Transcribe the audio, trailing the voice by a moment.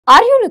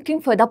Are you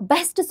looking for the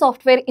best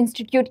software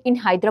institute in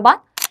Hyderabad?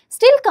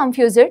 Still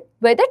confused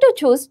whether to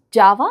choose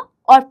Java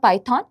or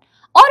Python?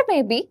 Or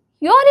maybe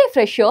you're a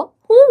fresher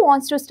who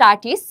wants to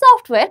start a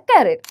software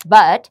career,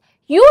 but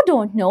you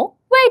don't know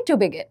where to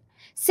begin.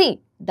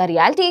 See, the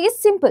reality is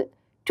simple.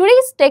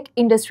 Today's tech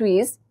industry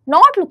is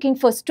not looking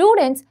for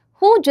students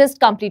who just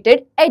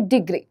completed a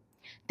degree.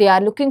 They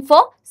are looking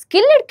for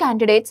skilled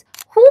candidates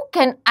who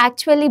can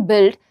actually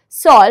build,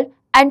 solve,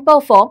 and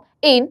perform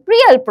in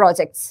real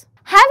projects.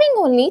 Having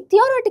only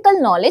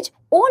theoretical knowledge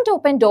won't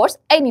open doors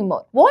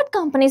anymore. What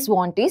companies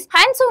want is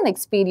hands-on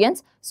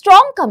experience,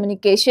 strong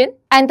communication,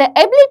 and the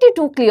ability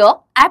to clear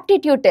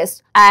aptitude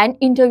tests and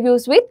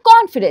interviews with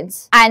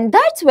confidence. And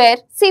that's where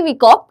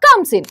CVCORP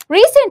comes in.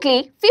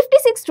 Recently,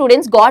 56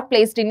 students got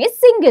placed in a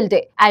single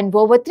day, and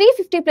over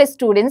 350 plus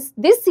students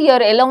this year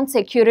alone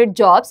secured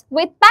jobs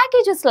with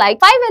packages like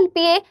 5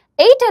 LPA,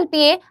 8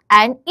 LPA,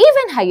 and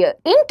even higher.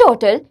 In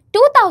total,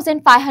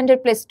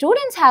 2,500 plus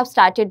students have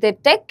started their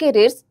tech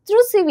careers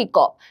through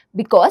CVCORP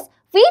because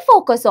we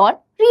focus on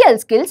real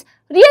skills,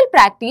 real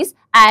practice,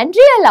 and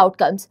real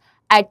outcomes.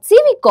 At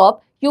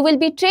CVCORP, you will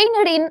be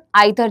trained in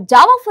either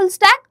Java full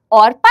stack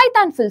or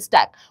Python full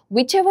stack,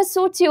 whichever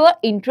suits your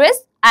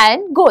interests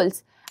and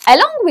goals.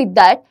 Along with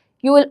that,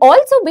 you will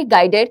also be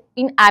guided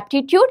in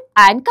aptitude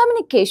and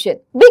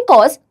communication,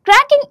 because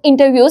cracking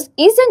interviews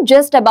isn't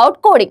just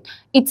about coding,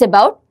 it's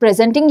about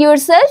presenting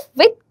yourself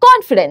with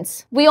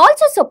confidence. We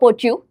also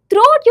support you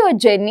throughout your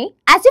journey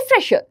as a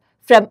fresher,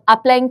 from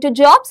applying to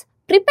jobs,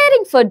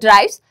 preparing for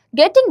drives,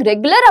 getting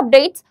regular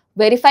updates,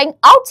 verifying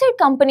outside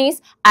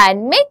companies,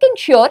 and making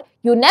sure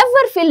you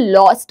never feel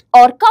lost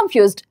or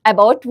confused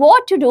about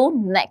what to do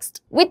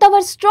next. With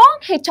our strong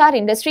HR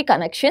industry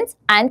connections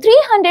and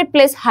 300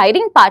 plus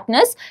hiring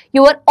partners,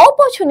 your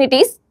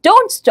opportunities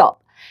don't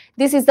stop.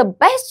 This is the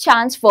best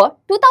chance for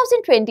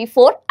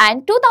 2024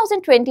 and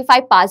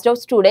 2025 passed out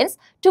students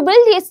to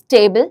build a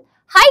stable,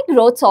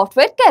 high-growth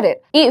software career.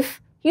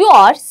 If you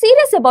are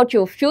serious about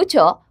your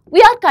future,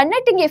 we are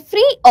conducting a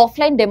free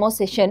offline demo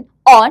session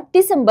on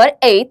December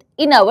 8th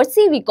in our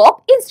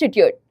CVCORP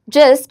Institute.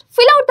 Just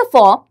fill out the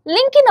form,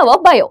 link in our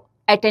bio,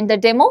 attend the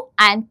demo,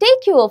 and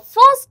take your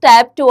first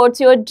step towards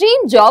your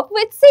dream job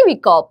with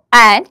CVCORP.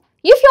 And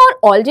if you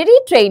are already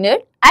trained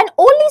and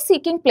only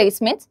seeking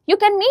placements, you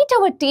can meet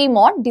our team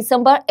on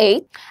December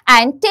 8th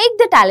and take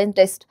the talent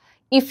test.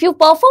 If you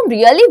perform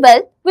really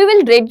well, we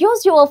will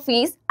reduce your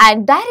fees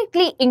and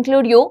directly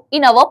include you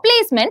in our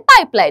placement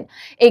pipeline.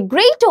 A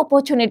great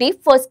opportunity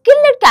for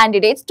skilled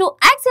candidates to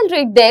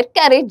accelerate their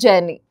career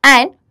journey.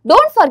 And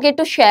don't forget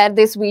to share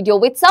this video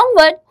with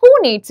someone who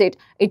needs it.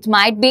 It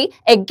might be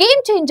a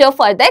game changer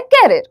for their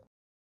career.